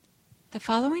The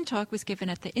following talk was given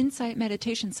at the Insight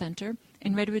Meditation Center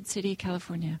in Redwood City,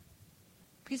 California.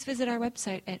 Please visit our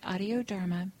website at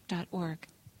audiodharma.org.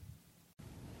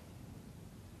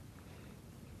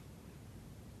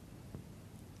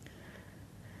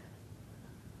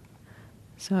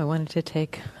 So I wanted to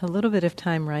take a little bit of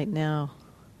time right now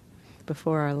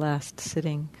before our last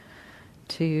sitting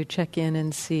to check in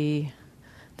and see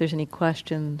if there's any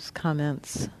questions,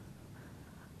 comments,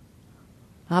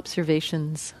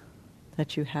 observations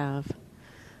that you have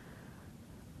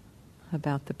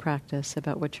about the practice,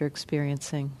 about what you're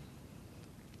experiencing.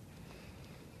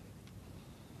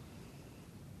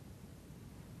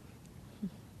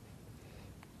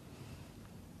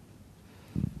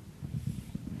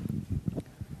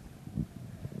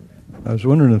 I was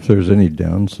wondering if there's any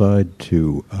downside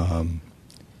to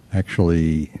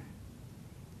actually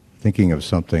thinking of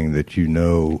something that you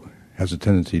know has a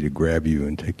tendency to grab you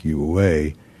and take you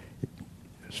away,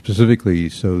 specifically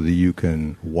so that you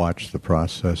can watch the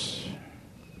process.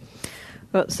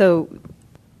 Well, so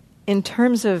in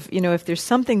terms of, if there's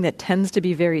something that tends to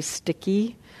be very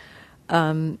sticky,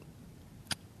 the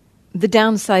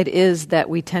downside is that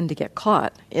we tend to get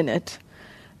caught in it.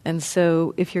 And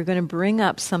so if you're going to bring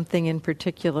up something in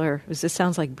particular, this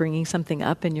sounds like bringing something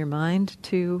up in your mind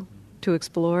to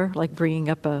explore, like bringing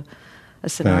up a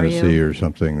scenario. Fantasy or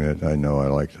something that I know I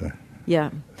like to.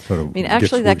 Yeah. Sort of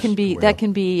actually that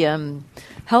can be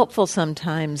helpful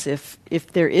sometimes if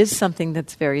there is something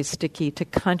that's very sticky, to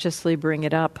consciously bring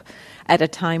it up at a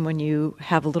time when you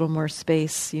have a little more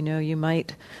space. You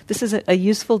might. This is a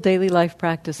useful daily life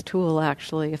practice tool,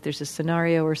 actually. If there's a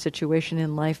scenario or situation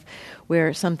in life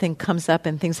where something comes up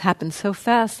and things happen so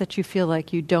fast that you feel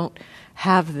like you don't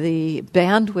have the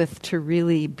bandwidth to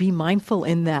really be mindful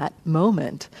in that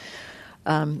moment,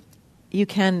 you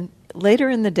can, later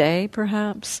in the day,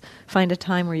 perhaps, find a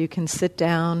time where you can sit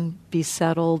down, be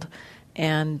settled,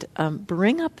 and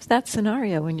bring up that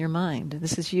scenario in your mind.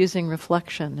 This is using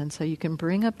reflection, and so you can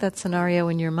bring up that scenario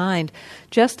in your mind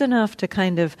just enough to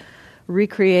kind of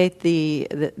recreate the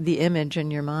image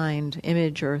in your mind,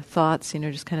 image or thoughts,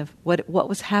 just kind of what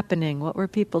was happening, what were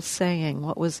people saying,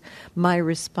 what was my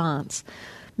response.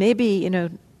 Maybe,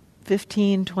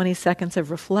 15, 20 seconds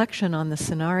of reflection on the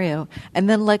scenario, and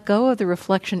then let go of the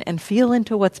reflection and feel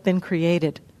into what's been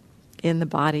created in the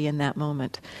body in that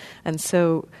moment. And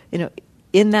so,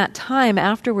 in that time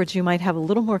afterwards, you might have a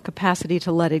little more capacity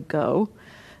to let it go,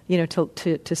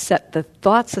 to set the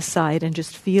thoughts aside and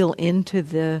just feel into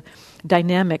the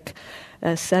dynamic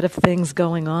set of things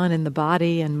going on in the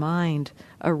body and mind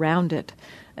around it.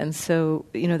 And so,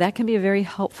 that can be a very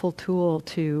helpful tool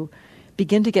to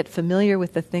begin to get familiar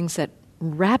with the things that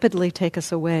rapidly take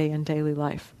us away in daily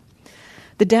life.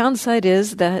 The downside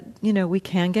is that, we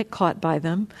can get caught by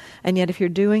them, and yet if you're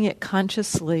doing it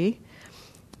consciously,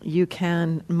 you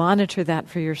can monitor that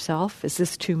for yourself. Is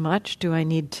this too much? Do I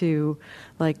need to,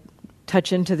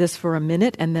 touch into this for a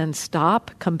minute and then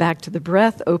stop, come back to the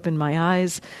breath, open my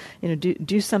eyes,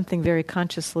 do something very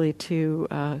consciously to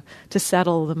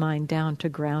settle the mind down, to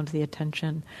ground the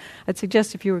attention. I'd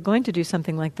suggest if you were going to do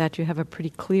something like that, you have a pretty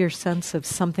clear sense of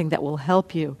something that will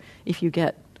help you if you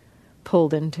get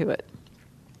pulled into it.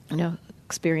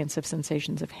 Experience of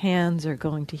sensations of hands, or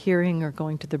going to hearing, or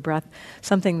going to the breath,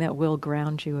 something that will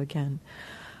ground you again.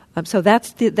 So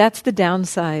that's the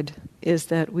downside, is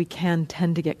that we can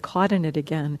tend to get caught in it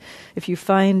again. If you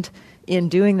find in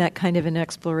doing that kind of an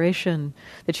exploration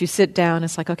that you sit down,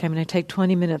 it's like, okay, I'm going to take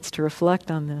 20 minutes to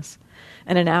reflect on this.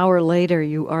 And an hour later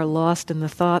you are lost in the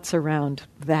thoughts around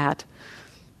that.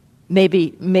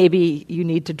 Maybe you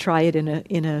need to try it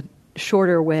in a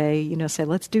shorter way, say,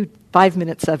 let's do 5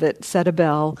 minutes of it, set a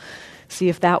bell, see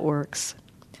if that works.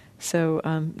 So,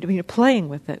 playing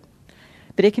with it.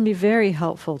 But it can be very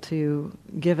helpful to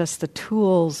give us the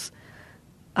tools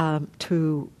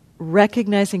to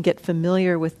recognize and get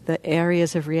familiar with the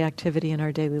areas of reactivity in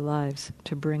our daily lives,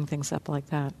 to bring things up like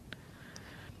that.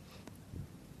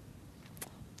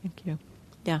 Thank you.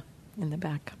 Yeah, in the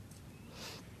back.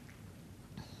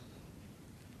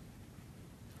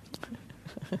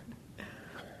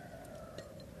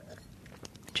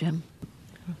 Jim?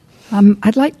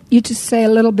 I'd like you to say a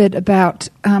little bit about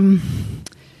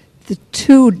the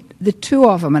two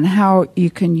of them and how you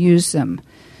can use them.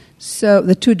 So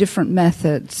the two different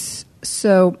methods.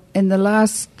 So in the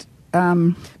last...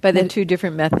 By the two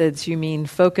different methods, you mean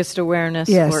focused awareness,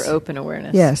 yes, or open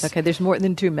awareness? Yes. Okay, there's more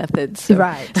than two methods. So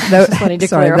right. Just wanting to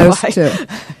clarify. Those two.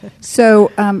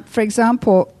 So, for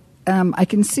example, I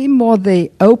can see more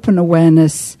the open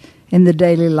awareness in the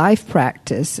daily life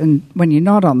practice and when you're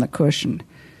not on the cushion.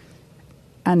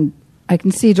 And I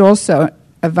can see it also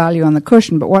a value on the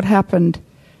cushion. But what happened?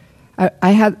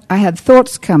 I had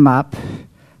thoughts come up.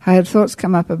 I had thoughts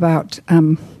come up about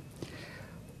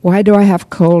why do I have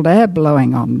cold air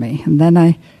blowing on me? And then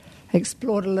I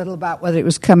explored a little about whether it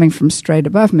was coming from straight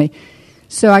above me.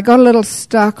 So I got a little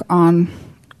stuck on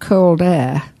cold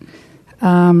air.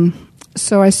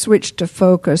 So I switched to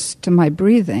focus to my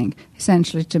breathing,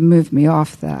 essentially to move me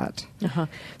off that. Uh-huh.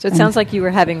 So it sounds like you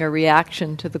were having a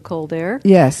reaction to the cold air.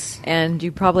 Yes. And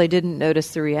you probably didn't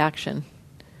notice the reaction.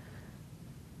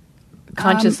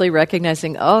 Consciously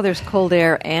recognizing, oh, there's cold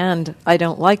air and I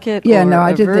don't like it. Yeah, or no,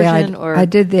 I did I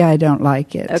did the I don't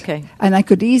like it. Okay. And I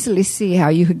could easily see how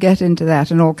you could get into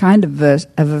that in all kind of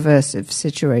aversive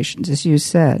situations, as you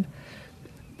said.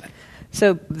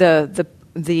 So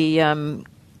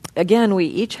again, we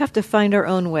each have to find our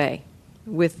own way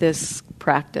with this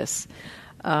practice.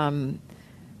 What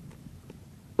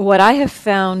I have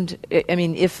found, I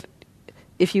mean, if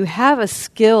you have a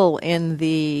skill in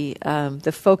the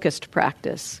focused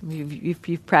practice,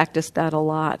 you've practiced that a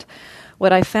lot.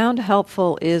 What I found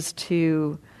helpful is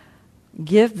to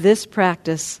give this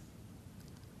practice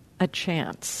a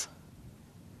chance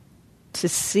to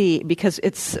see, because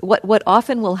it's what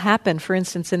often will happen. For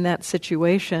instance, in that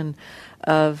situation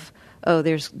of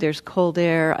there's cold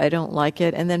air, I don't like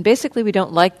it, and then basically we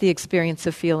don't like the experience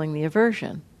of feeling the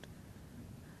aversion.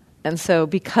 And so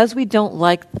because we don't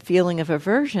like the feeling of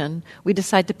aversion, we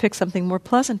decide to pick something more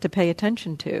pleasant to pay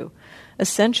attention to,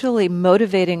 essentially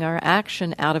motivating our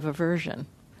action out of aversion,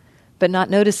 but not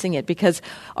noticing it because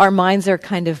our minds are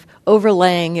kind of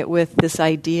overlaying it with this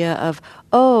idea of,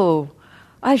 oh,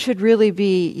 I should really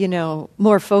be,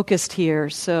 more focused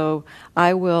here, so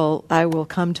I will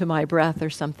come to my breath or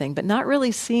something, but not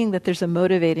really seeing that there's a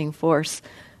motivating force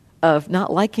of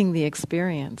not liking the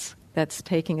experience that's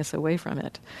taking us away from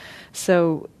it.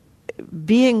 So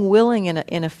being willing,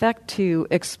 in effect, to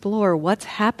explore what's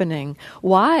happening,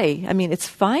 why. I mean, it's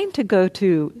fine to go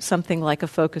to something like a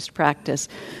focused practice,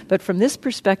 but from this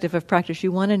perspective of practice,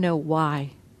 you want to know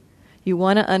why. You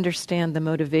want to understand the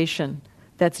motivation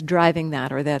that's driving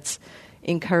that or that's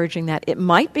encouraging that. It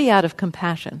might be out of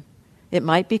compassion. It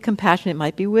might be compassion. It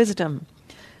might be wisdom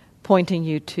pointing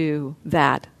you to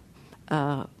that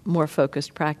more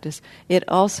focused practice. It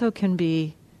also can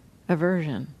be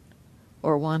aversion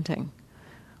or wanting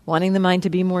the mind to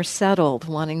be more settled,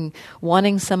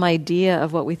 wanting some idea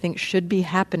of what we think should be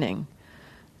happening,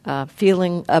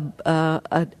 feeling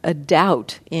a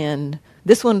doubt in.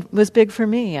 This one was big for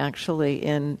me, actually,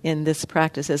 in this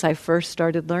practice as I first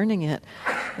started learning it.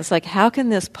 It's like, how can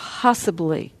this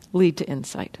possibly lead to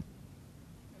insight?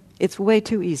 It's way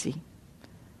too easy.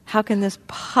 How can this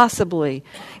possibly?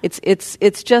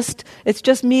 It's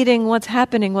just meeting what's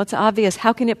happening, what's obvious.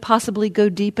 How can it possibly go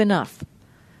deep enough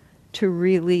to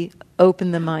really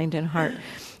open the mind and heart?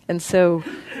 And so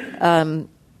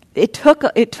it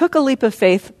took a leap of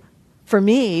faith for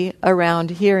me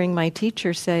around hearing my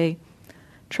teacher say,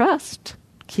 "Trust,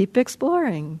 keep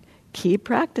exploring, keep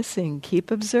practicing, keep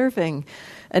observing,"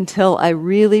 until I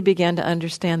really began to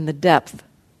understand the depth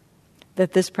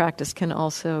that this practice can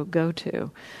also go to.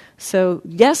 So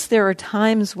yes, there are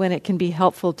times when it can be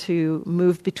helpful to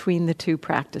move between the two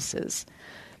practices,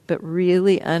 but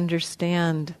really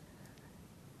understand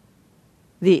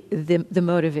the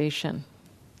motivation,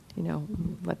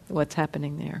 what's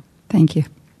happening there. Thank you.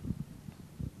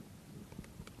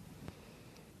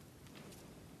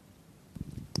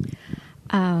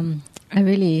 I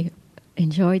really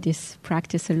enjoy this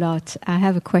practice a lot. I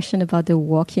have a question about the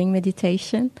walking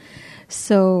meditation.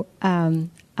 So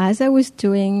as I was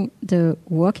doing the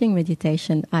walking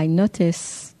meditation, I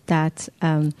noticed that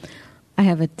I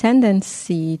have a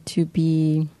tendency to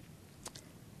be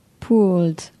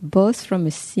pulled both from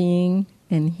a seeing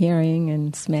and hearing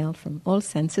and smell, from all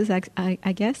senses,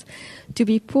 I guess, to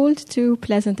be pulled to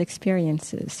pleasant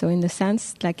experiences. So in the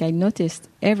sense, like, I noticed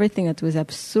everything that was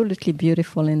absolutely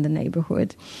beautiful in the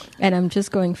neighborhood, and I'm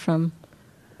just going from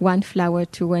one flower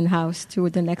to one house to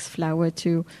the next flower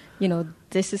to,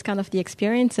 this is kind of the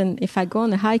experience. And if I go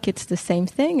on a hike, it's the same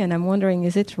thing. And I'm wondering,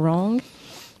 is it wrong?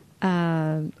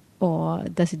 Or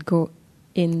does it go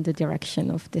in the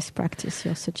direction of this practice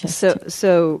you're suggesting?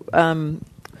 So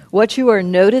what you are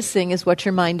noticing is what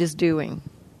your mind is doing.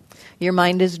 Your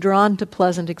mind is drawn to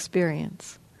pleasant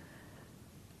experience.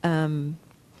 It's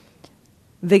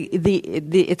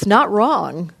not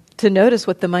wrong to notice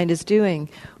what the mind is doing.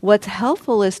 What's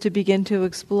helpful is to begin to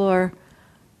explore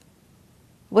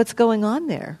what's going on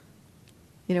there.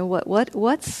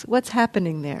 What's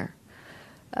happening there,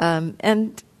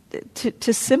 and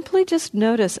to simply just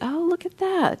notice, oh, look at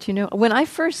that. When I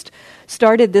first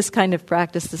started this kind of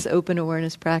practice, this open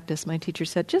awareness practice, my teacher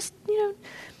said, just,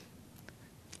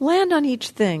 land on each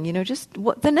thing, just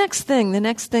the next thing, the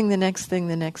next thing, the next thing,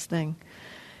 the next thing.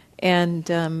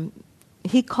 And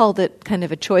he called it kind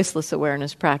of a choiceless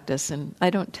awareness practice, and I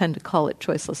don't tend to call it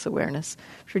choiceless awareness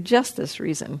for just this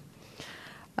reason.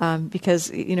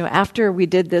 Because, after we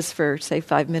did this for, say,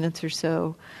 5 minutes or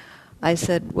so, I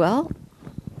said, well,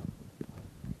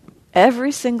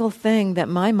 every single thing that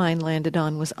my mind landed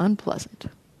on was unpleasant.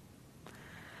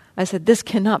 I said, this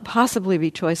cannot possibly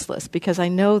be choiceless because I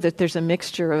know that there's a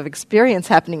mixture of experience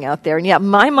happening out there, and yet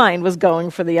my mind was going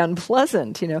for the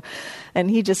unpleasant, And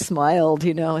he just smiled,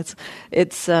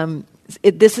 This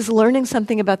is learning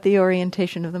something about the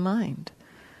orientation of the mind,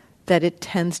 that it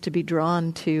tends to be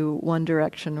drawn to one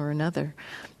direction or another.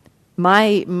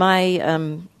 My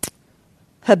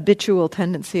habitual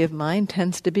tendency of mind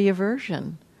tends to be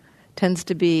aversion, tends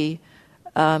to be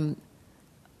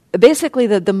basically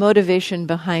the motivation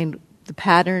behind the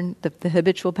pattern, the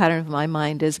habitual pattern of my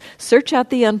mind is search out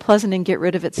the unpleasant and get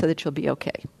rid of it so that you'll be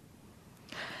okay.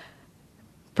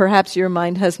 Perhaps your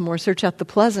mind has more search out the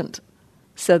pleasant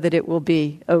so that it will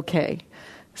be okay.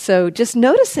 So just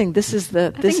noticing this is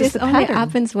the pattern. This only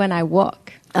happens when I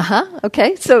walk.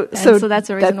 Okay. So that's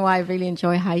the reason why I really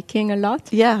enjoy hiking a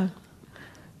lot. Yeah.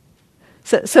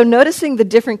 So noticing the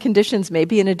different conditions,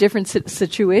 maybe in a different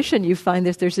situation, you find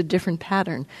that there's a different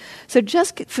pattern. So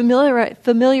just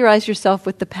familiarize yourself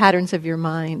with the patterns of your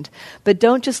mind, but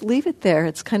don't just leave it there.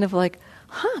 It's kind of like,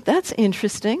 that's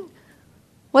interesting.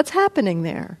 What's happening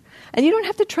there? And you don't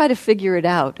have to try to figure it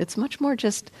out. It's much more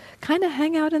just kind of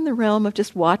hang out in the realm of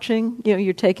just watching.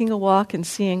 You're taking a walk and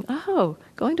seeing,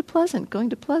 going to pleasant, going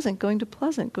to pleasant, going to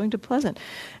pleasant, going to pleasant.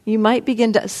 You might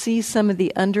begin to see some of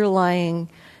the underlying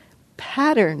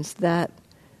patterns that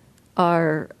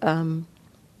are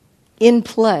in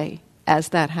play as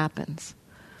that happens.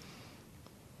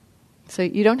 So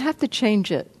you don't have to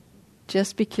change it.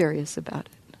 Just be curious about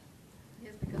it.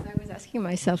 Yes, because I was asking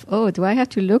myself, do I have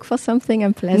to look for something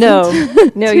unpleasant?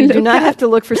 No, you do not have to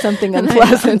look for something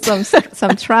unpleasant.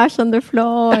 some trash on the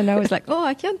floor, and I was like,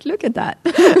 I can't look at that.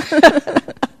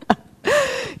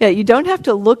 Yeah, you don't have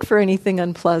to look for anything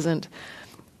unpleasant.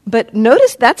 But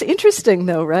notice that's interesting,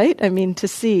 though, right? I mean, to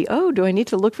see, do I need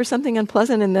to look for something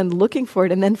unpleasant, and then looking for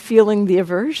it, and then feeling the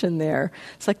aversion there.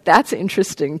 It's like, that's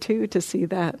interesting, too, to see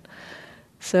that.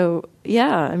 So,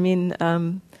 yeah, I mean,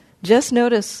 just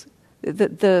notice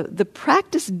the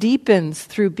practice deepens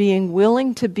through being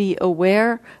willing to be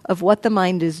aware of what the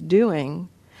mind is doing,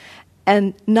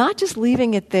 and not just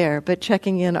leaving it there, but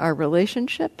checking in our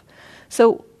relationship.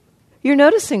 So you're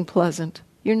noticing pleasant.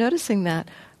 You're noticing that.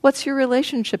 What's your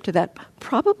relationship to that?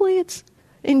 Probably it's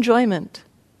enjoyment.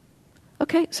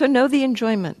 Okay, so know the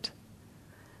enjoyment.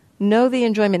 Know the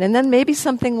enjoyment. And then maybe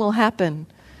something will happen.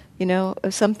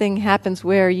 If something happens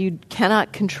where you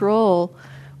cannot control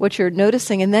what you're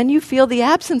noticing, and then you feel the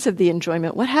absence of the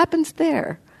enjoyment. What happens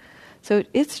there? So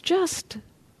it's just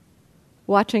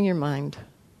watching your mind,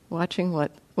 watching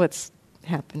what's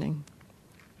happening.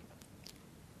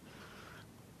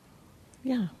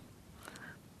 Yeah.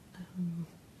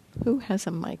 Who has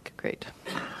a mic? Great.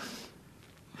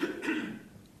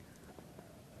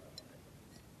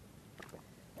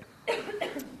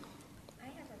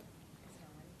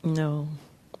 No,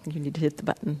 you need to hit the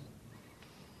button.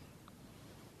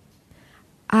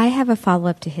 I have a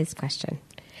follow-up to his question.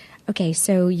 Okay,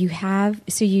 so you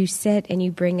sit and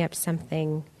you bring up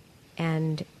something,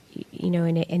 and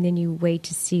and then you wait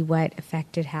to see what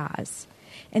effect it has,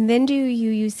 and then do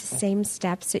you use the same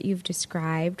steps that you've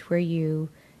described, where you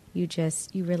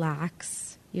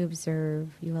relax, you observe,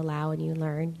 you allow, and you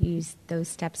learn? You use those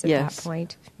steps at that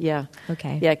point? Yeah.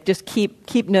 Okay. Yeah, just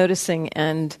keep noticing,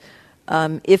 and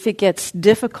if it gets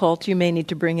difficult, you may need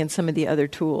to bring in some of the other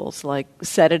tools, like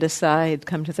set it aside,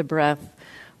 come to the breath,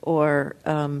 or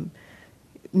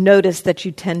notice that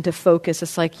you tend to focus.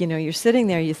 It's like, you're sitting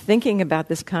there, you're thinking about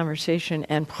this conversation,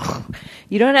 and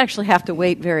you don't actually have to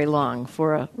wait very long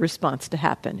for a response to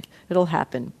happen. It'll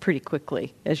happen pretty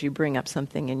quickly as you bring up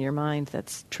something in your mind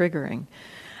that's triggering.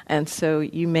 And so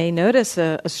you may notice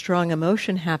a strong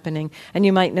emotion happening, and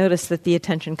you might notice that the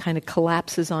attention kind of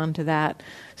collapses onto that,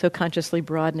 so consciously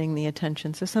broadening the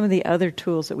attention. So some of the other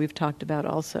tools that we've talked about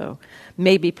also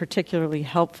may be particularly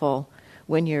helpful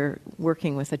when you're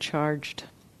working with a charged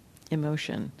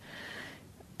emotion.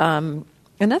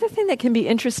 Another thing that can be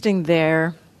interesting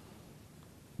there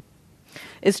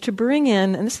is to bring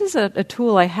in, and this is a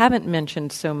tool I haven't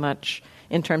mentioned so much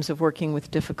in terms of working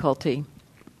with difficulty.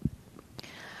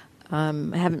 I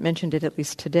haven't mentioned it at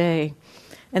least today,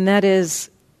 And that is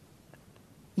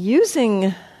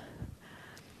using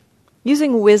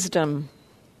wisdom,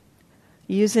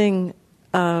 using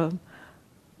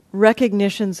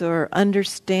recognitions or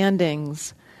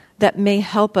understandings that may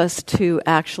help us to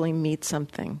actually meet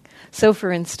something. So,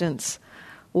 for instance,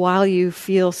 while you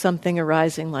feel something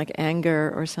arising like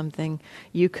anger or something,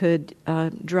 you could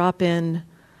drop in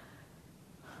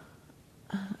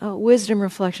a wisdom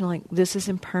reflection like, this is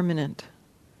impermanent.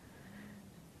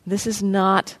 This is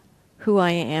not who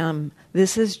I am.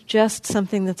 This is just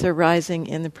something that's arising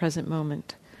in the present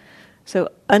moment.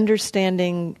 So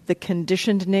understanding the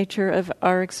conditioned nature of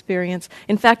our experience.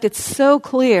 In fact, it's so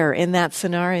clear in that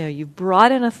scenario. You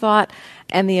brought in a thought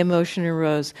and the emotion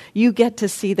arose. You get to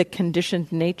see the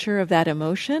conditioned nature of that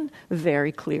emotion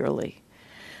very clearly.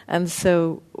 And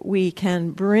so we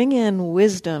can bring in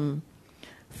wisdom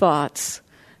thoughts.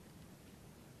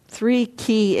 3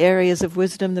 key areas of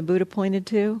wisdom the Buddha pointed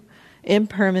to: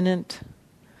 impermanent,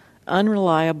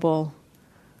 unreliable,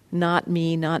 not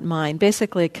me, not mine,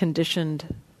 basically a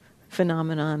conditioned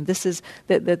phenomenon. This is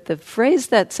the phrase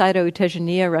that Sayadaw U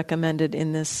Tejaniya recommended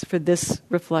for this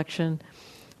reflection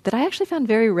that I actually found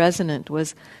very resonant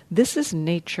was, this is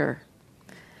nature.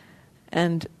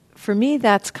 And for me,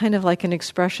 that's kind of like an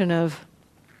expression of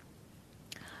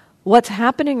what's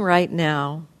happening right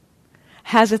now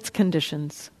has its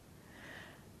conditions.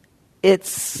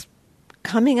 It's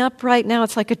coming up right now.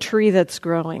 It's like a tree that's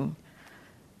growing.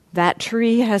 That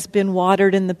tree has been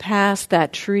watered in the past.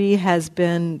 That tree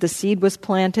the seed was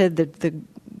planted,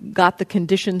 got the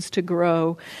conditions to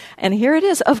grow. And here it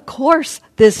is. Of course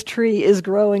this tree is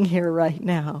growing here right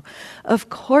now. Of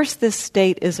course this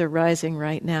state is arising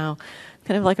right now.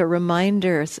 Kind of like a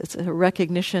reminder, it's a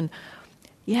recognition.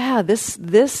 Yeah, this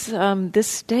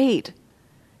state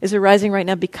is arising right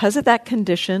now because of that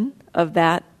condition, of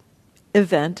that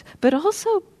event, but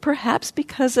also perhaps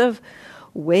because of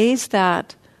ways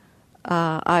that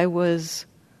I was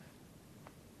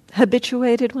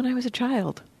habituated when I was a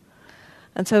child.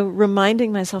 And so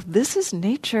reminding myself, this is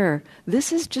nature.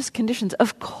 This is just conditions.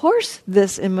 Of course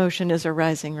this emotion is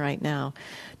arising right now.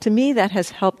 To me, that has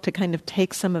helped to kind of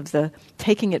take some of the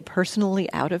taking it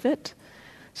personally out of it.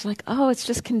 It's like, oh, it's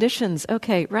just conditions.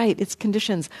 Okay, right, it's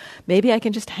conditions. Maybe I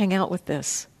can just hang out with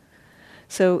this.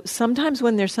 So sometimes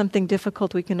when there's something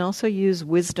difficult, we can also use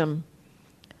wisdom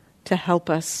to help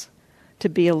us to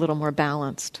be a little more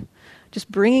balanced.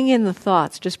 Just bringing in the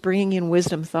thoughts, just bringing in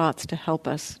wisdom thoughts to help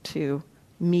us to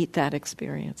meet that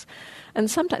experience. And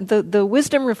sometimes the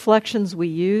wisdom reflections we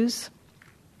use,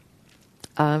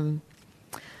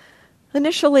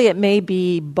 initially it may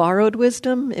be borrowed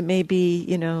wisdom. It may be,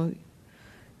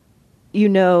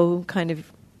 kind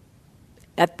of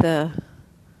at the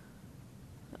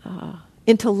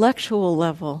intellectual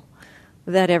level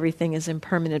that everything is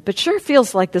impermanent, but sure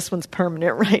feels like this one's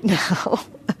permanent right now.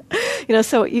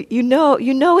 So you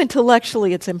know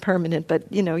intellectually it's impermanent,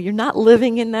 but you're not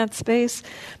living in that space.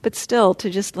 But still, to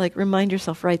just like remind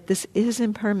yourself, right, this is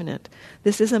impermanent.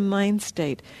 This is a mind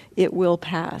state. It will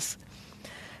pass.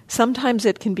 Sometimes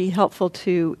it can be helpful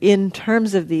to, in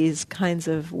terms of these kinds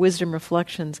of wisdom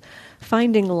reflections,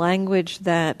 finding language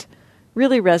that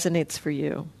really resonates for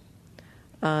you.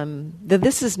 The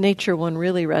 "this is nature" one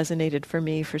really resonated for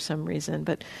me for some reason,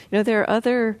 but there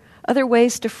are other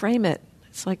ways to frame it.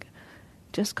 It's like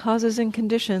just causes and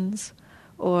conditions,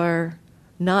 or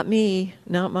not me,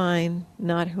 not mine,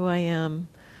 not who I am.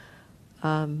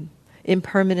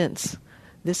 Impermanence.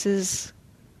 This is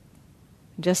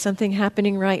just something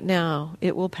happening right now.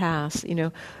 It will pass.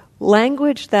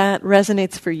 Language that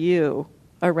resonates for you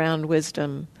around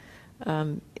wisdom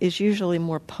is usually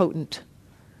more potent.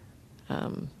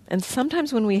 And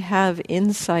sometimes when we have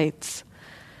insights,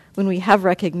 when we have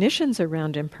recognitions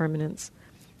around impermanence,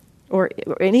 or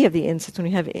any of the insights, when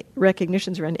we have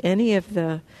recognitions around any of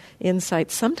the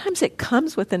insights, sometimes it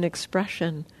comes with an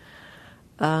expression.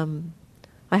 I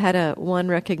had one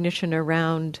recognition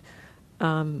around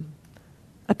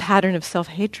a pattern of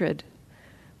self-hatred,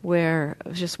 where I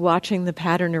was just watching the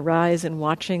pattern arise and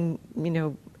watching,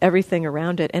 everything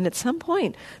around it. And at some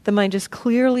point, the mind just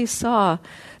clearly saw,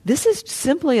 this is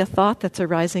simply a thought that's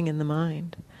arising in the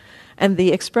mind. And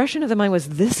the expression of the mind was,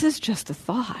 this is just a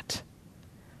thought.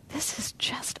 This is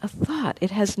just a thought.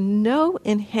 It has no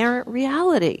inherent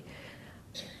reality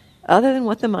other than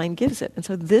what the mind gives it. And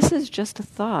so this is just a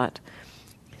thought.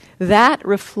 That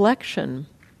reflection,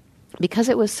 because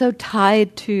it was so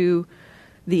tied to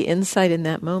the insight in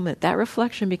that moment, that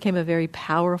reflection became a very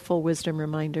powerful wisdom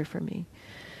reminder for me.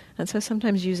 And so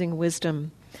sometimes using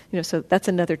wisdom, so that's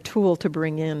another tool to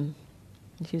bring in,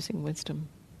 using wisdom.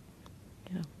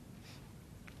 Yeah.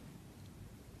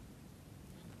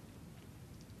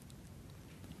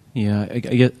 Yeah, I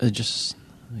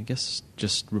guess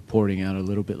just reporting out a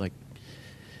little bit, like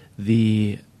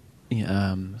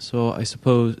so I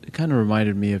suppose it kind of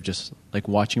reminded me of just like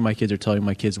watching my kids or telling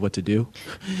my kids what to do.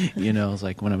 It's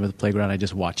like when I'm at the playground, I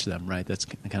just watch them, right? That's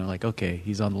kind of like, okay,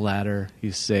 he's on the ladder,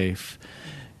 he's safe,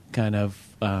 kind of.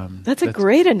 That's a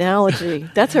great analogy.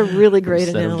 That's a really great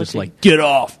instead analogy. Of just like, get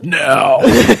off now,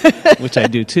 which I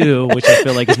do too, which I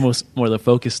feel like is more the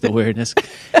focused awareness.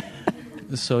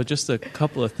 So just a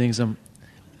couple of things.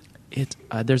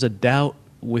 There's a doubt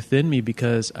within me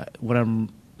because I don't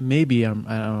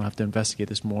have to investigate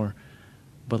this more,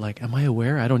 but like, am I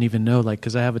aware? I don't even know, like,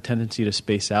 because I have a tendency to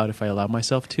space out if I allow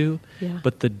myself to. Yeah.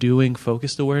 But the doing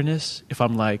focused awareness, if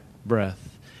I'm like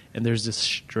breath, and there's this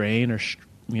strain or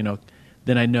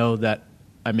then I know that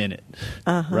I'm in it,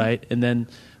 right? And then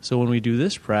so when we do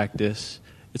this practice,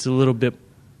 it's a little bit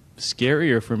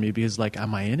scarier for me because like,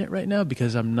 am I in it right now?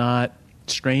 Because I'm not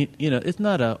strained. It's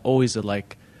not always a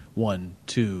like 1,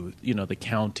 2, the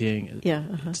counting. Yeah,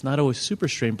 It's not always super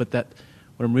strained, but that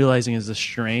what I'm realizing is the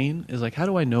strain is like, how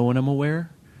do I know when I'm aware?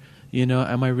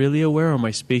 Am I really aware or am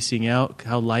I spacing out?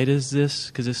 How light is this?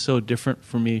 Because it's so different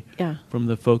for me from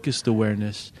the focused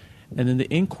awareness. And then the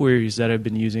inquiries that I've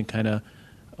been using, kind of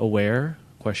aware,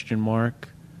 question mark,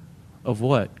 of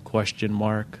what? Question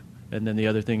mark. And then the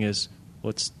other thing is,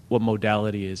 what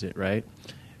modality is it, right?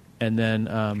 And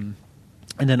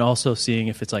then also seeing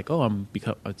if it's like,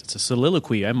 it's a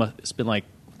soliloquy. It's been like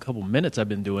a couple minutes I've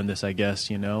been doing this, I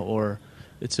guess, or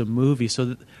it's a movie.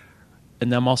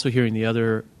 And I'm also hearing the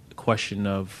other question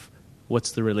of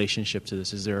what's the relationship to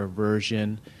this? Is there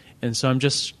aversion? And so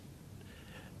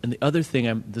and the other thing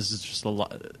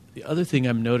the other thing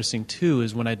I'm noticing too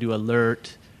is when I do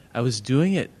alert, I was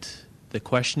doing the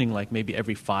questioning like maybe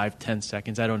every 5-10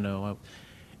 seconds, I don't know.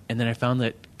 And then I found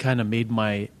that kind of made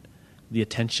the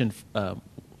attention, the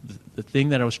thing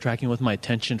that I was tracking with my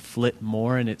attention flit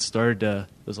more, and it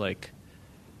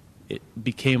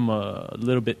became a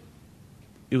little bit,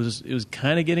 it was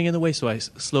kind of getting in the way, so I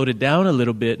slowed it down a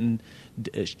little bit and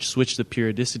switched the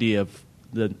periodicity of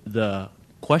the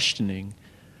questioning.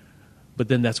 But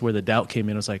then that's where the doubt came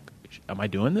in. I was like, am I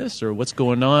doing this, or what's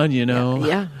going on,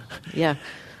 Yeah.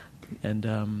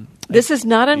 And this is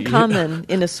not uncommon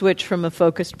in a switch from a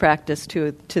focused practice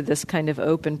to this kind of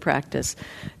open practice.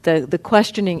 The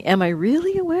questioning, am I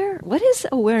really aware? What is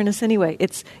awareness anyway?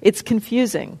 It's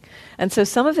confusing. And so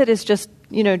some of it is just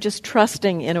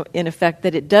trusting in effect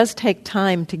that it does take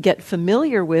time to get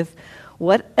familiar with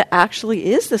what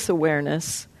actually is this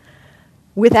awareness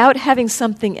without having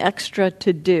something extra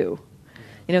to do.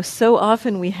 So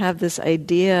often we have this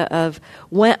idea of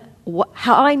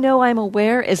how I know I'm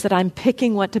aware is that I'm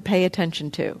picking what to pay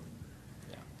attention to.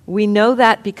 We know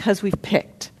that because we've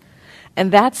picked.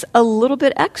 And that's a little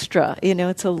bit extra.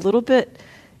 It's a little bit,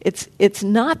 it's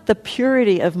not the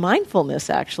purity of mindfulness,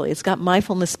 actually. It's got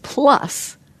mindfulness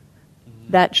plus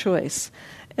that choice.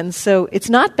 And so it's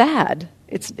not bad.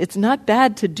 It's not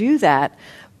bad to do that,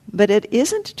 but it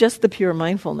isn't just the pure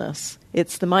mindfulness.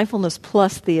 It's the mindfulness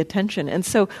plus the attention. And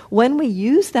so when we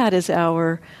use that as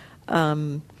our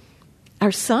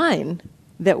sign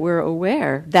that we're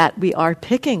aware that we are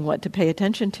picking what to pay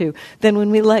attention to, then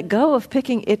when we let go of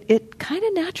picking, it kind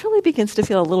of naturally begins to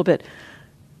feel a little bit,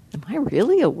 am I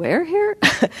really aware here?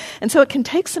 And so it can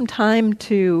take some time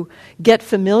to get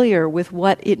familiar with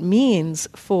what it means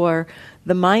for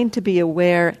the mind to be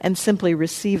aware and simply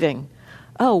receiving.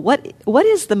 Oh, what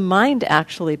is the mind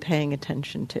actually paying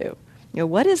attention to?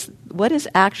 What is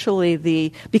actually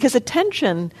because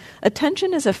attention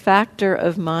is a factor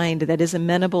of mind that is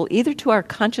amenable either to our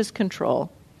conscious control,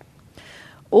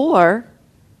 or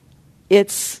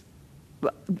it's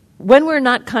when we're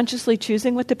not consciously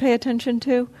choosing what to pay attention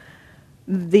to,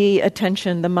 the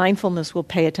mindfulness will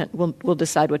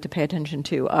decide what to pay attention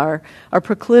to. Our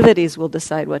proclivities will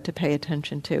decide what to pay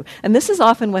attention to. And this is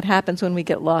often what happens when we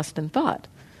get lost in thought.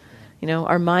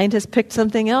 Our mind has picked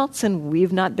something else and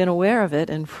we've not been aware of it,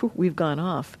 and we've gone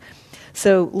off.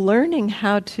 So learning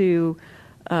how to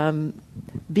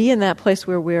be in that place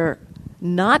where we're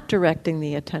not directing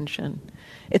the attention,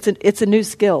 it's a new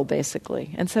skill,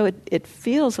 basically. And so it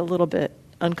feels a little bit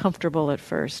uncomfortable at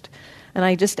first. And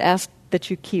I just ask that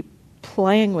you keep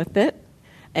playing with it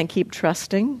and keep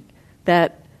trusting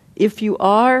that if you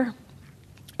are,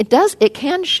 it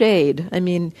can shade. I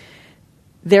mean,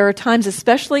 there are times,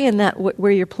 especially in that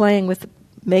where you're playing with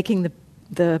making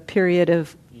the period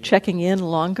of checking in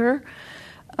longer.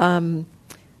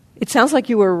 It sounds like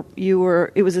it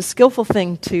was a skillful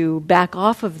thing to back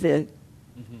off of the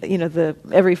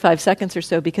every 5 seconds or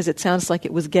so, because it sounds like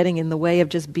it was getting in the way of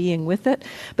just being with it.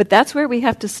 But that's where we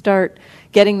have to start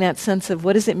getting that sense of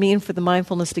what does it mean for the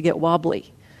mindfulness to get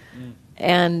wobbly.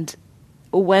 And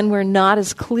when we're not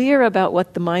as clear about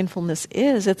what the mindfulness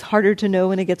is, it's harder to know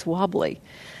when it gets wobbly.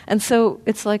 And so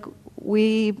it's like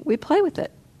we play with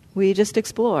it. We just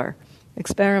explore,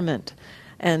 experiment.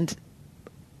 And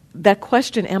that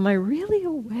question, am I really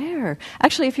aware?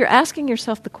 Actually, if you're asking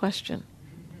yourself the question,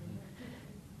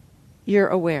 you're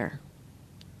aware.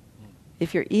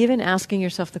 If you're even asking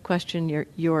yourself the question,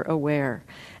 you're aware.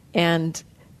 And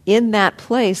in that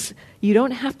place, you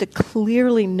don't have to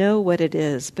clearly know what it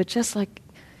is, but just like,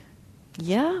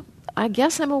 yeah, I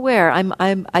guess I'm aware.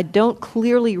 I don't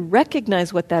clearly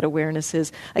recognize what that awareness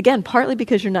is. Again, partly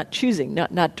because you're not choosing,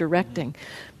 not directing.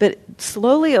 But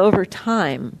slowly over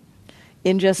time,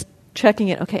 in just checking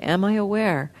it, okay, am I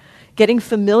aware? Getting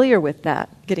familiar with that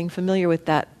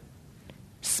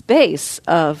space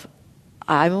of,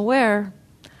 I'm aware.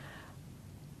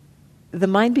 The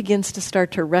mind begins to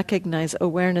start to recognize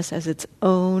awareness as its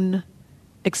own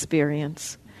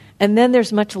experience. And then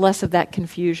there's much less of that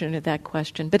confusion or that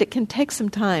question. But it can take some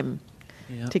time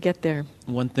to get there.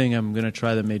 One thing I'm going to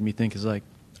try that made me think is like,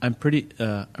 I'm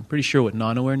pretty sure what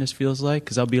non-awareness feels like,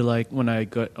 because I'll be like, when I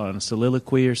go on a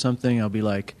soliloquy or something, I'll be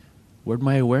like, where'd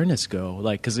my awareness go?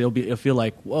 Like, because it'll feel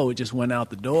like, whoa, it just went out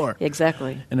the door.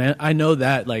 Exactly. And I know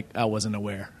that, like, I wasn't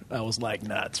aware. I was like,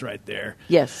 nah, it's right there.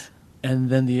 Yes. And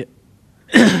then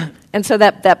and so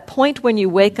that point when you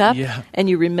wake up and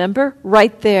you remember,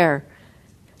 right there,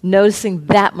 noticing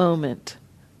that moment,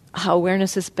 how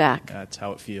awareness is back. That's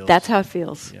how it feels. That's how it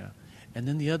feels. Yeah. And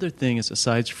then the other thing is,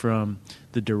 aside from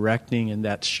the directing and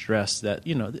that stress, that,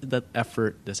 that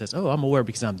effort that says, oh, I'm aware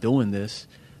because I'm doing this,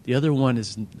 the other one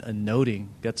is a noting.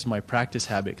 That's my practice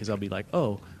habit, because I'll be like,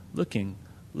 oh, looking,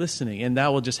 listening, and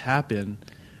that will just happen.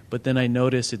 But then I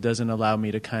notice it doesn't allow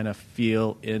me to kind of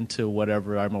feel into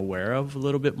whatever I'm aware of a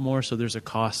little bit more, so there's a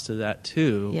cost to that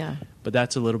too. Yeah. But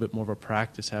that's a little bit more of a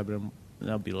practice habit. And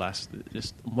I'll be last,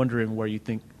 just wondering where you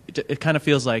think, it kind of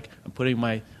feels like I'm putting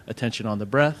my attention on the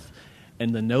breath,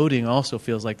 and the noting also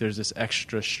feels like there's this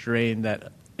extra strain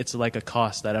that it's like a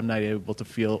cost that I'm not able to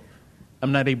feel.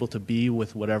 I'm not able to be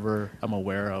with whatever I'm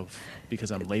aware of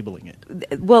because I'm labeling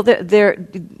it. Well,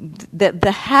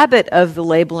 the habit of the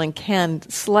labeling can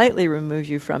slightly remove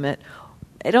you from it.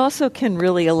 It also can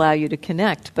really allow you to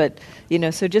connect. But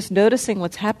so just noticing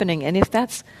what's happening, and if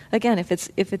that's again, if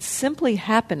it's simply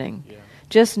happening,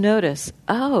 just notice.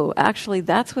 Oh, actually,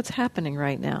 that's what's happening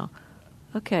right now.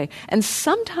 Okay, and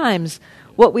sometimes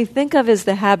what we think of as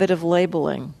the habit of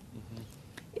labeling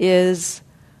is.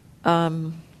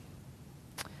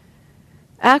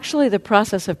 Actually, the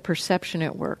process of perception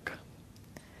at work.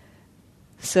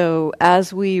 So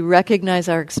as we recognize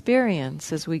our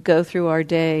experience, as we go through our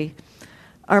day,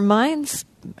 our minds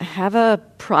have a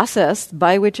process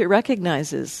by which it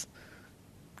recognizes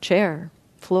chair,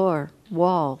 floor,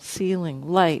 wall, ceiling,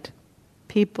 light,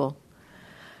 people.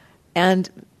 And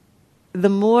the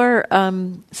more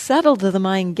settled the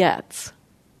mind gets,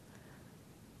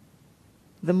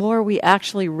 the more we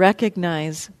actually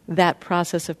recognize that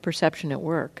process of perception at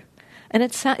work. And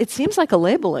it seems like a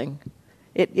labeling.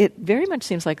 It very much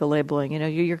seems like a labeling.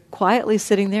 You're quietly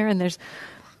sitting there, and there's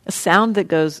a sound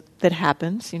that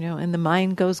happens, and the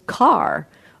mind goes car,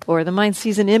 or the mind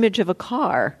sees an image of a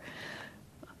car,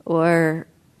 or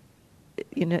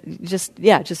just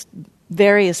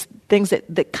various things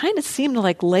that kind of seem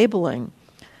like labeling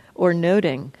or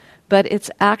noting, but it's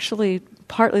actually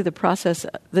partly the process,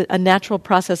 a natural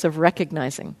process of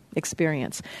recognizing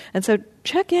experience. And so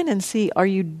check in and see, are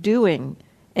you doing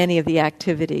any of the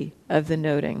activity of the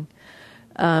noting?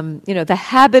 The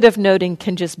habit of noting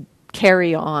can just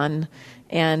carry on,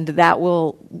 and that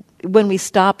will, when we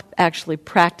stop actually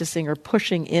practicing or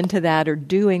pushing into that or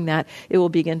doing that, it will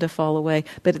begin to fall away.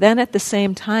 But then at the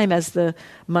same time, as the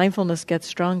mindfulness gets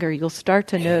stronger, you'll start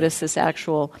to notice this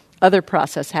actual other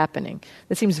process happening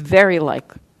that seems very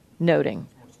like noting,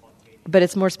 but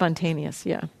it's more spontaneous.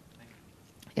 Yeah.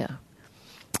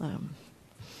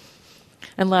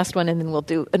 And last one, and then we'll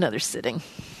do another sitting.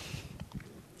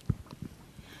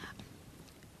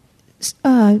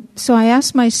 So I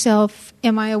ask myself,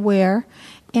 am I aware?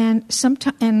 And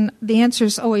the answer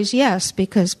is always yes,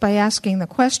 because by asking the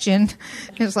question,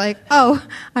 it's like, oh,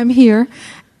 I'm here.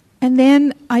 And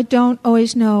then I don't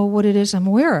always know what it is I'm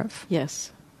aware of.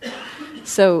 Yes.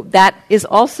 So that is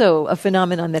also a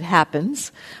phenomenon that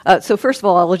happens. So first of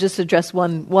all, I'll just address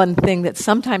one thing that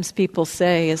sometimes people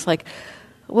say is like,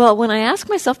 well, when I ask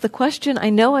myself the question, I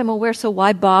know I'm aware, so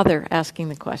why bother asking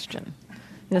the question?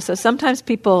 So sometimes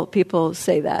people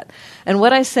say that. And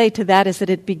what I say to that is that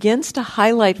it begins to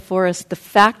highlight for us the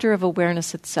factor of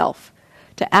awareness itself.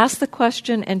 To ask the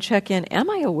question and check in, am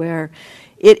I aware?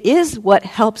 It is what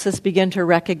helps us begin to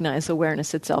recognize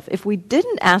awareness itself. If we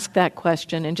didn't ask that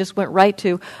question and just went right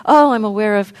to, oh, I'm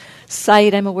aware of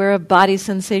sight, I'm aware of body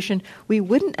sensation, we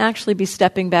wouldn't actually be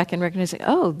stepping back and recognizing,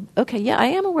 oh, okay, yeah, I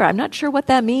am aware. I'm not sure what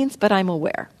that means, but I'm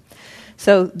aware.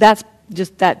 So that's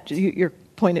just that, your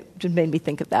point, it just made me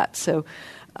think of that. So,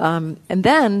 and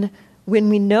then when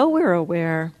we know we're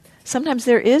aware, sometimes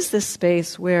there is this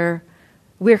space where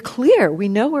we're clear. We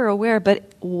know we're aware,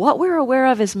 but what we're aware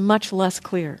of is much less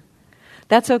clear.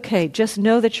 That's okay. Just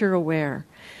know that you're aware.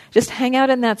 Just hang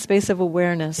out in that space of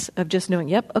awareness, of just knowing,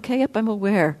 yep, I'm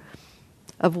aware.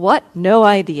 Of what? No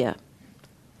idea.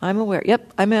 I'm aware.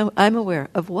 Yep, I'm aware.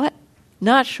 Of what?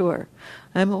 Not sure.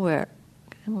 I'm aware.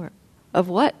 Of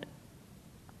what?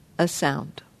 A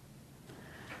sound.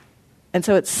 And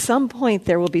so at some point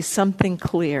there will be something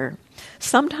clear.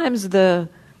 Sometimes the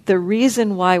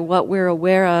reason why what we're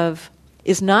aware of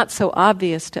is not so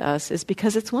obvious to us is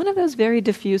because it's one of those very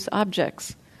diffuse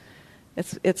objects.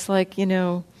 It's like,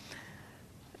 the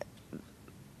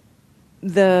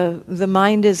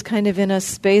mind is kind of in a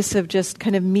space of just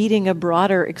kind of meeting a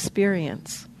broader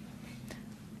experience.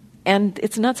 And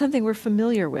it's not something we're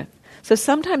familiar with. So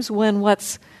sometimes when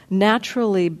what's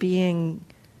naturally being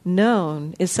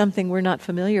known is something we're not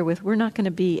familiar with, we're not going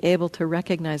to be able to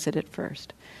recognize it at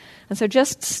first. And so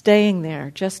just staying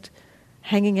there, just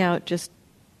hanging out, just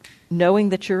knowing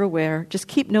that you're aware, just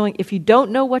keep knowing. If you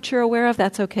don't know what you're aware of,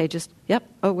 that's okay. Just,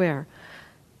 aware.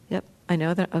 Yep, I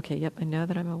know that. Okay, yep, I know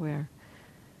that I'm aware.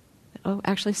 Oh,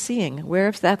 actually seeing, aware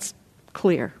if that's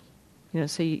clear.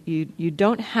 So you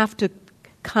don't have to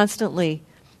constantly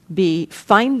be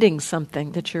finding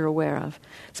something that you're aware of.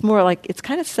 It's more like it's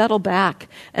kind of settle back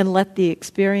and let the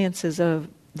experiences of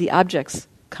the objects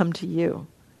come to you.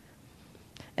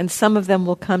 And some of them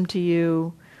will come to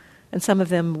you, and some of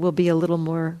them will be a little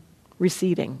more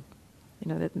receding.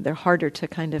 They're harder to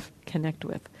kind of connect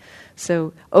with.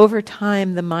 So over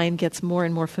time, the mind gets more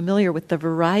and more familiar with the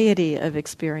variety of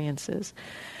experiences.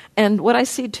 And what I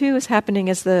see too is happening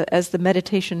as the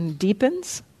meditation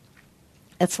deepens.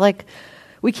 It's like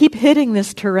we keep hitting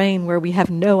this terrain where we have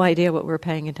no idea what we're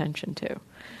paying attention to.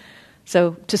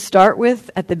 So to start with,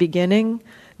 at the beginning,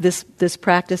 this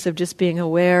practice of just being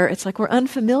aware, it's like we're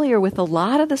unfamiliar with a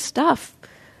lot of the stuff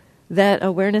that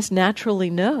awareness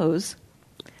naturally knows.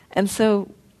 And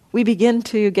so we begin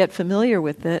to get familiar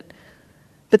with it.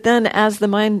 But then as the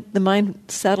mind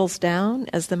settles down,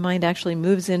 as the mind actually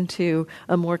moves into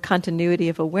a more continuity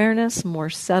of awareness,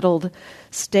 more settled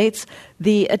states,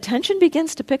 the attention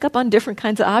begins to pick up on different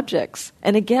kinds of objects.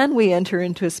 And again, we enter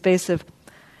into a space of,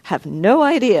 have no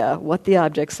idea what the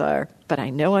objects are, but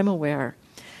I know I'm aware.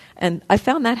 And I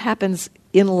found that happens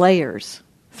in layers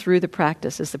through the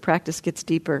practice as the practice gets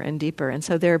deeper and deeper. And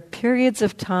so there are periods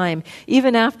of time,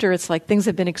 even after it's like things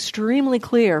have been extremely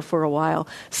clear for a while,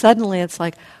 suddenly it's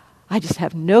like, I just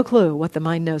have no clue what the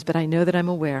mind knows, but I know that I'm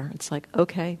aware. It's like,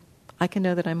 okay, I can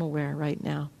know that I'm aware right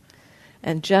now.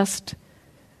 And just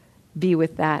be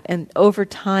with that. And over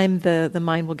time, the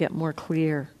mind will get more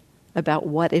clear about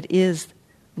what it is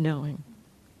knowing.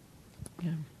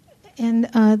 Yeah. And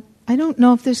I don't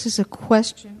know if this is a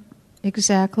question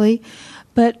exactly,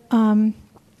 but so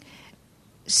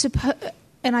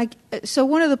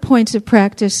one of the points of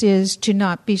practice is to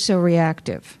not be so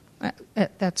reactive.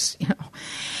 That's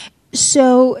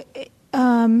So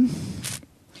I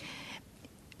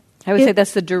would say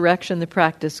that's the direction the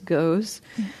practice goes,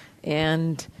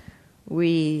 and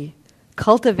we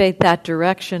cultivate that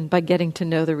direction by getting to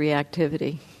know the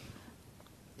reactivity.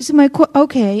 So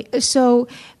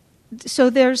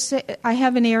there's I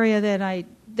have an area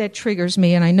that triggers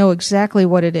me, and I know exactly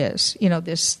what it is.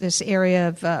 This area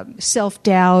of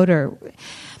self-doubt or.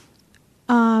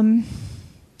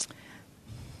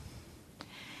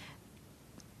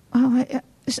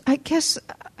 I guess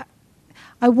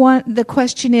the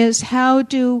question is how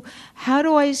do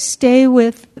I stay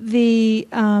with the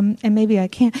and maybe I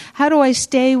can't. How do I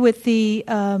stay with the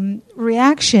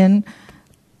reaction?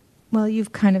 Well,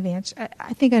 you've kind of answered.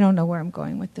 I think I don't know where I'm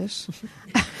going with this.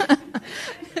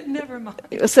 Never mind.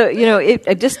 So,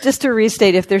 just to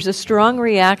restate, if there's a strong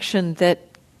reaction that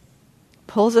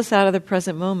pulls us out of the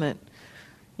present moment,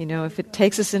 if it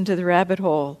takes us into the rabbit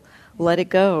hole, let it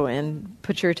go and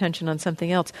put your attention on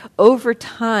something else. Over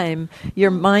time,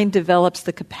 your mind develops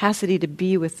the capacity to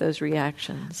be with those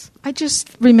reactions. I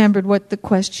just remembered what the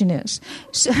question is.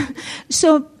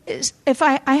 So if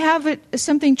I have it,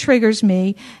 something triggers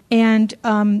me, and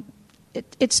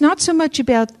it's not so much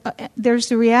about there's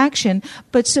the reaction,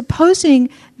 but supposing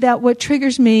that what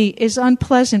triggers me is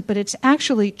unpleasant, but it's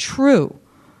actually true.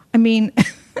 I mean,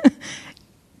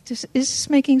 is this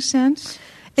making sense?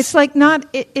 It's like not,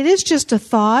 it is just a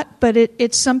thought, but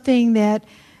it's something that,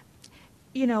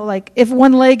 like if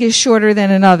one leg is shorter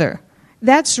than another,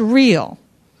 that's real.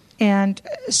 And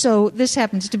so this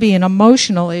happens to be an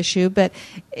emotional issue, but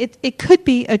it could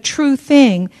be a true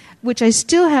thing, which I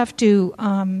still have to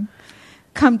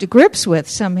come to grips with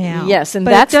somehow. Yes, and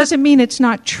but that doesn't mean it's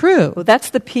not true. Well, that's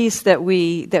the piece that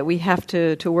we have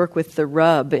to work with the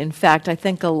rub. In fact, I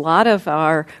think a lot of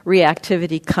our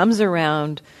reactivity comes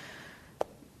around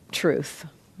truth.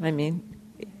 I mean,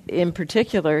 in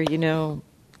particular,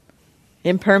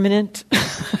 impermanent,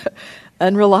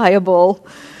 unreliable.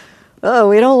 Oh,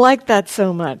 we don't like that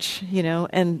so much,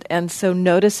 and so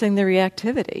noticing the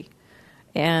reactivity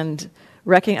and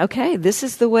recognizing, okay, this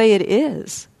is the way it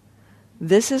is.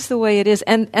 This is the way it is.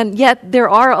 And yet there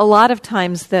are a lot of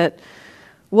times that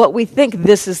what we think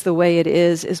this is the way it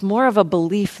is more of a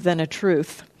belief than a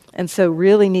truth. And so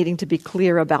really needing to be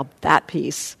clear about that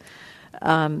piece.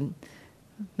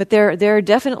 But there are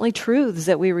definitely truths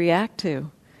that we react to.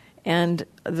 And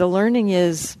the learning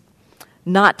is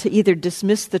not to either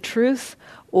dismiss the truth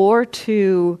or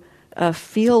to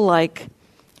feel like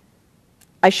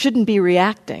I shouldn't be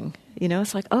reacting.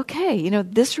 It's like, okay,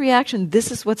 this reaction,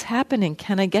 this is what's happening.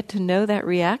 Can I get to know that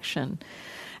reaction?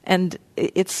 And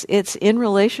it's in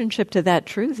relationship to that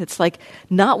truth. It's like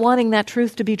not wanting that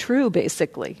truth to be true,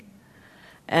 basically.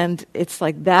 And it's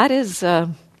like that is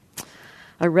a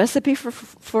recipe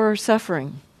for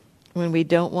suffering when we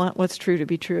don't want what's true to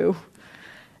be true.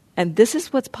 And this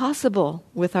is what's possible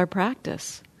with our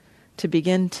practice, to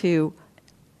begin to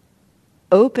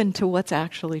open to what's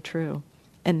actually true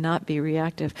and not be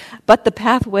reactive. But the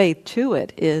pathway to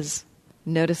it is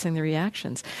noticing the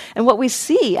reactions. And what we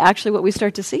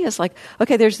start to see is like,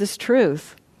 okay, there's this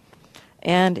truth,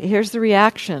 and here's the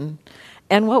reaction.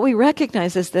 And what we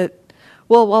recognize is that,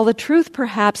 well, while the truth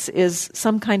perhaps is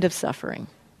some kind of suffering,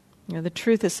 the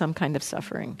truth is some kind of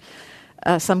suffering,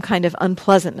 some kind of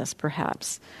unpleasantness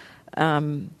perhaps,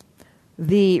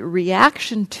 the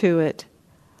reaction to it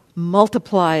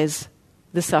multiplies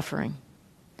the suffering.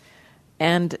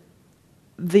 And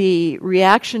the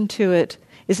reaction to it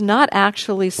is not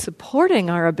actually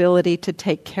supporting our ability to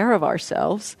take care of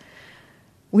ourselves.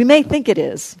 We may think it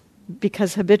is,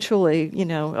 because habitually,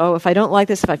 if I don't like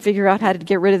this, if I figure out how to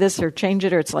get rid of this or change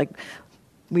it, or it's like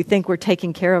we think we're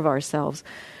taking care of ourselves.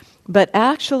 But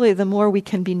actually, the more we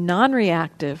can be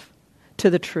non-reactive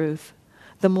to the truth,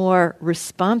 the more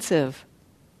responsive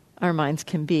our minds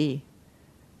can be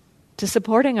to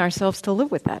supporting ourselves to live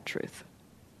with that truth.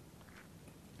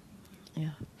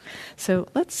 Yeah. So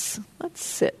let's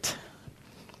sit.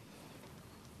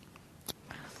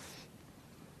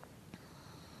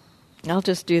 I'll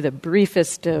just do the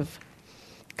briefest of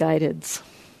guideds.